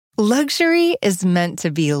Luxury is meant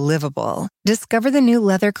to be livable. Discover the new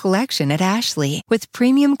leather collection at Ashley with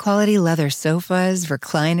premium quality leather sofas,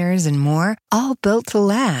 recliners, and more, all built to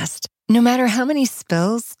last. No matter how many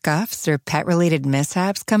spills, scuffs, or pet-related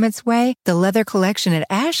mishaps come its way, the leather collection at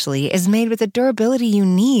Ashley is made with the durability you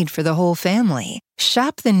need for the whole family.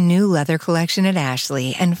 Shop the new leather collection at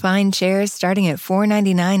Ashley and find chairs starting at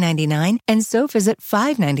 $499.99 and sofas at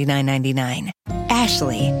 $599.99.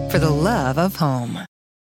 Ashley, for the love of home.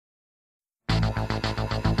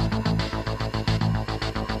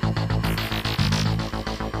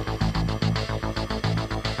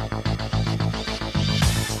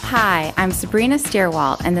 Hi, I'm Sabrina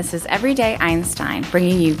Stierwalt, and this is Everyday Einstein,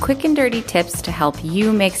 bringing you quick and dirty tips to help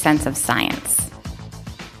you make sense of science.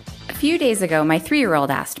 A few days ago, my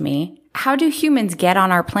 3-year-old asked me, how do humans get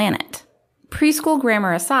on our planet? Preschool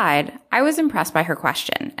grammar aside, I was impressed by her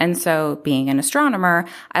question, and so, being an astronomer,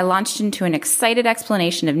 I launched into an excited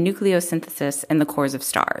explanation of nucleosynthesis in the cores of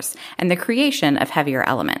stars, and the creation of heavier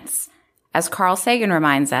elements. As Carl Sagan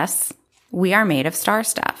reminds us, we are made of star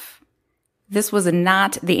stuff. This was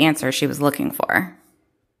not the answer she was looking for.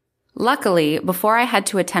 Luckily, before I had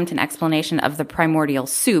to attempt an explanation of the primordial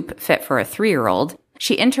soup fit for a 3-year-old,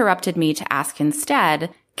 she interrupted me to ask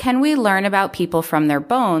instead, can we learn about people from their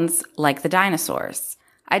bones like the dinosaurs?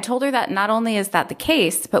 I told her that not only is that the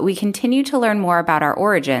case, but we continue to learn more about our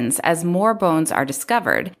origins as more bones are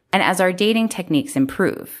discovered and as our dating techniques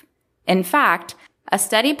improve. In fact, a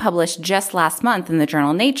study published just last month in the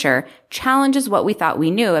journal Nature challenges what we thought we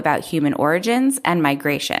knew about human origins and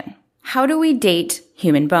migration. How do we date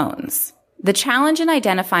human bones? The challenge in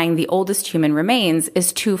identifying the oldest human remains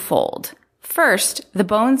is twofold. First, the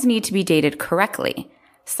bones need to be dated correctly.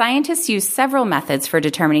 Scientists use several methods for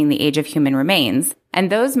determining the age of human remains, and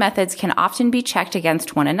those methods can often be checked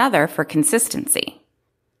against one another for consistency.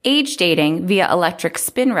 Age dating via electric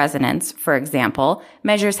spin resonance, for example,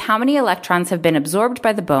 measures how many electrons have been absorbed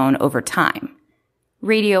by the bone over time.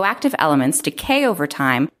 Radioactive elements decay over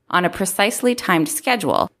time on a precisely timed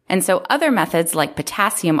schedule, and so other methods like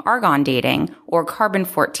potassium-argon dating or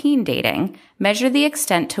carbon-14 dating measure the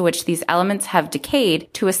extent to which these elements have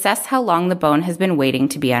decayed to assess how long the bone has been waiting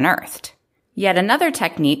to be unearthed. Yet another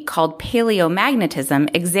technique called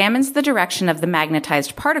paleomagnetism examines the direction of the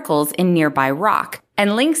magnetized particles in nearby rock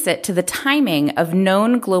and links it to the timing of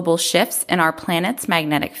known global shifts in our planet's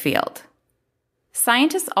magnetic field.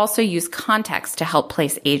 Scientists also use context to help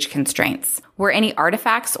place age constraints. Were any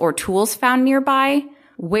artifacts or tools found nearby?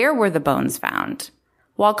 Where were the bones found?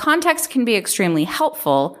 While context can be extremely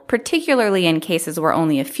helpful, particularly in cases where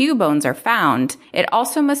only a few bones are found, it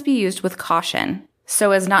also must be used with caution,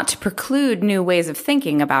 so as not to preclude new ways of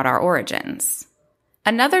thinking about our origins.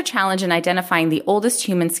 Another challenge in identifying the oldest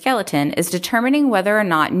human skeleton is determining whether or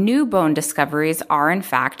not new bone discoveries are in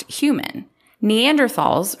fact human.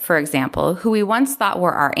 Neanderthals, for example, who we once thought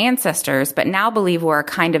were our ancestors but now believe were a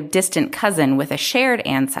kind of distant cousin with a shared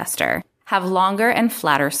ancestor, have longer and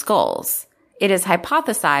flatter skulls. It is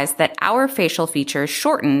hypothesized that our facial features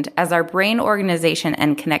shortened as our brain organization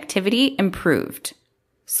and connectivity improved.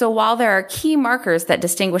 So while there are key markers that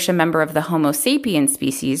distinguish a member of the Homo sapiens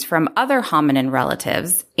species from other hominin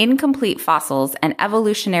relatives, incomplete fossils and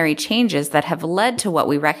evolutionary changes that have led to what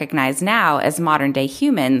we recognize now as modern-day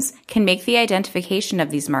humans can make the identification of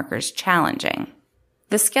these markers challenging.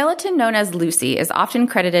 The skeleton known as Lucy is often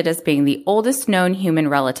credited as being the oldest known human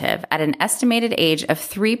relative at an estimated age of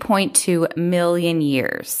 3.2 million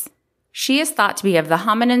years. She is thought to be of the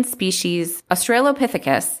hominin species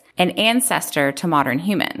Australopithecus, an ancestor to modern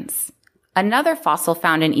humans. Another fossil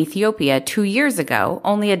found in Ethiopia 2 years ago,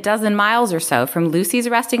 only a dozen miles or so from Lucy's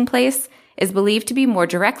resting place, is believed to be more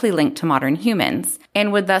directly linked to modern humans,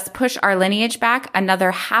 and would thus push our lineage back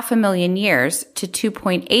another 500,000 years to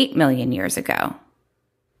 2.8 million years ago.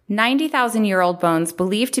 90,000-year-old bones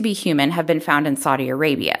believed to be human have been found in Saudi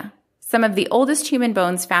Arabia. Some of the oldest human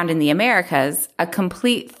bones found in the Americas, a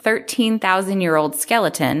complete 13,000-year-old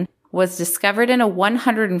skeleton, was discovered in a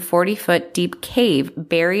 140-foot deep cave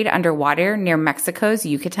buried underwater near Mexico's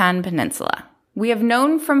Yucatan Peninsula. We have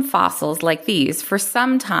known from fossils like these for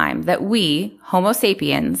some time that we, Homo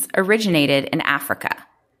sapiens, originated in Africa.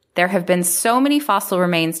 There have been so many fossil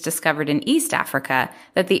remains discovered in East Africa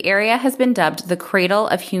that the area has been dubbed the Cradle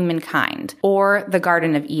of Humankind, or the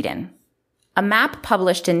Garden of Eden. A map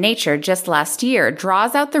published in Nature just last year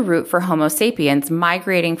draws out the route for Homo sapiens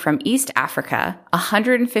migrating from East Africa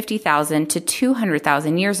 150,000 to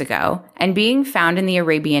 200,000 years ago and being found in the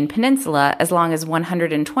Arabian Peninsula as long as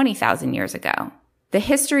 120,000 years ago. The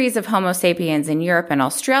histories of Homo sapiens in Europe and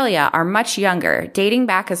Australia are much younger, dating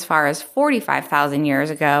back as far as 45,000 years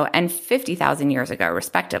ago and 50,000 years ago,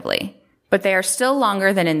 respectively. But they are still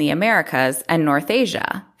longer than in the Americas and North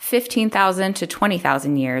Asia, 15,000 to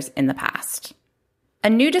 20,000 years in the past. A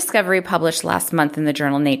new discovery published last month in the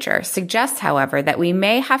journal Nature suggests, however, that we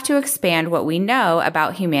may have to expand what we know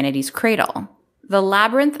about humanity's cradle. The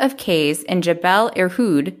labyrinth of caves in Jebel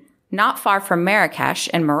Irhoud, not far from Marrakesh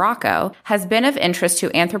in Morocco, has been of interest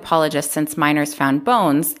to anthropologists since miners found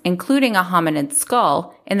bones, including a hominid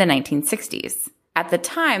skull, in the 1960s. At the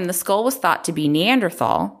time, the skull was thought to be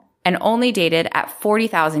Neanderthal and only dated at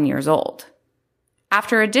 40,000 years old.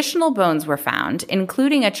 After additional bones were found,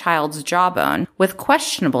 including a child's jawbone, with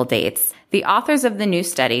questionable dates, the authors of the new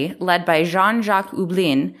study, led by Jean-Jacques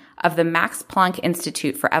Oublin of the Max Planck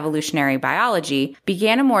Institute for Evolutionary Biology,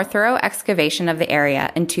 began a more thorough excavation of the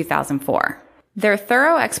area in 2004. Their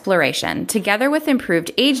thorough exploration, together with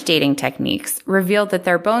improved age dating techniques, revealed that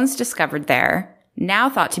their bones discovered there, now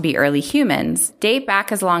thought to be early humans, date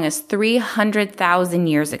back as long as 300,000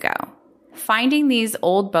 years ago. Finding these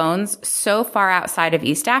old bones so far outside of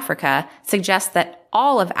East Africa suggests that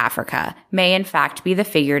all of Africa may in fact be the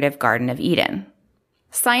figurative Garden of Eden.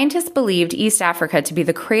 Scientists believed East Africa to be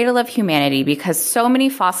the cradle of humanity because so many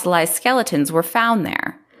fossilized skeletons were found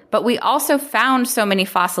there. But we also found so many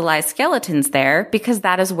fossilized skeletons there because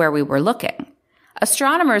that is where we were looking.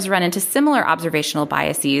 Astronomers run into similar observational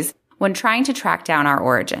biases when trying to track down our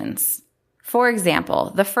origins. For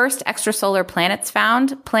example, the first extrasolar planets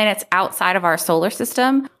found, planets outside of our solar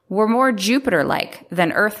system, were more Jupiter-like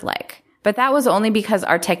than Earth-like. But that was only because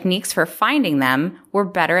our techniques for finding them were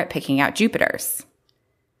better at picking out Jupiters.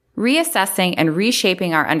 Reassessing and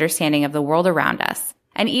reshaping our understanding of the world around us,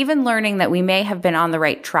 and even learning that we may have been on the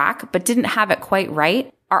right track but didn't have it quite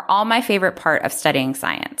right, are all my favorite part of studying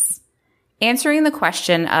science. Answering the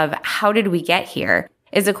question of how did we get here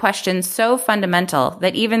is a question so fundamental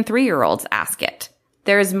that even 3-year-olds ask it.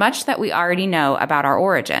 There is much that we already know about our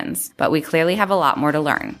origins, but we clearly have a lot more to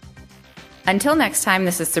learn. Until next time,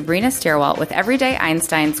 this is Sabrina Stierwalt with Everyday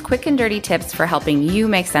Einstein's quick and dirty tips for helping you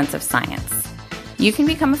make sense of science. You can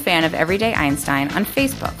become a fan of Everyday Einstein on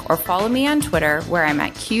Facebook or follow me on Twitter where I'm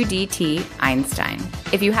at QDT Einstein.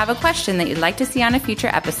 If you have a question that you'd like to see on a future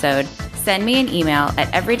episode, send me an email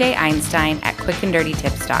at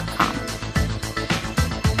everydayeinstein@quickanddirtytips.com.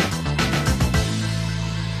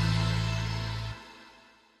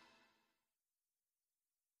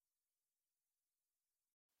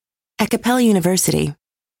 At Capella University,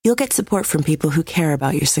 you'll get support from people who care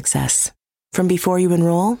about your success. From before you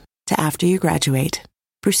enroll to after you graduate,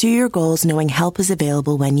 pursue your goals knowing help is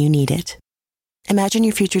available when you need it. Imagine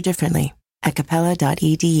your future differently at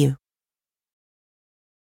capella.edu.